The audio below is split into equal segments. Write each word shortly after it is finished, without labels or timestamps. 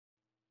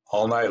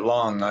All night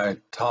long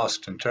I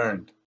tossed and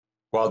turned,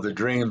 while the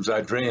dreams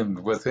I dreamed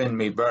within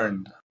me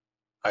burned.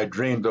 I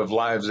dreamed of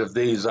lives of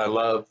these I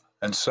love,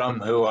 and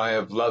some who I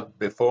have loved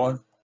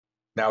before.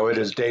 Now it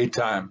is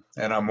daytime,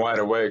 and I'm wide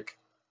awake.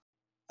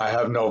 I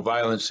have no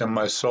violence in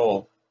my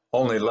soul,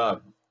 only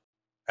love,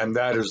 and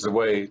that is the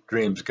way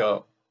dreams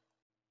go.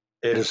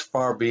 It is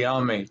far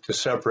beyond me to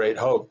separate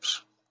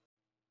hopes,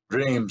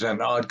 dreams,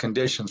 and odd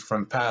conditions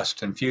from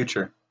past and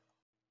future.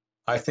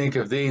 I think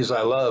of these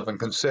I love and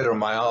consider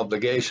my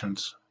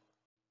obligations.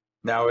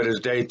 Now it is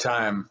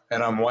daytime,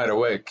 and I'm wide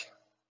awake.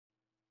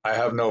 I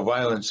have no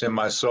violence in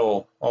my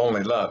soul,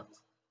 only love,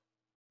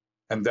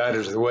 and that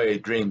is the way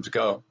dreams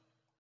go.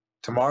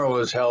 Tomorrow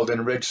is held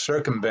in rich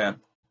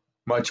circumvent,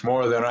 much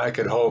more than I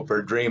could hope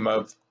or dream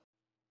of.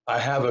 I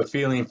have a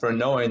feeling for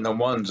knowing the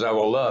ones I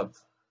will love,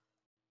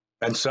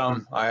 and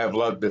some I have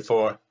loved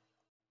before.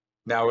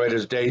 Now it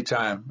is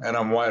daytime, and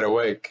I'm wide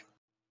awake.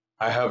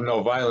 I have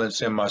no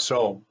violence in my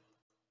soul,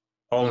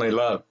 only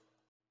love,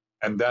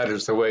 and that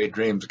is the way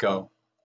dreams go.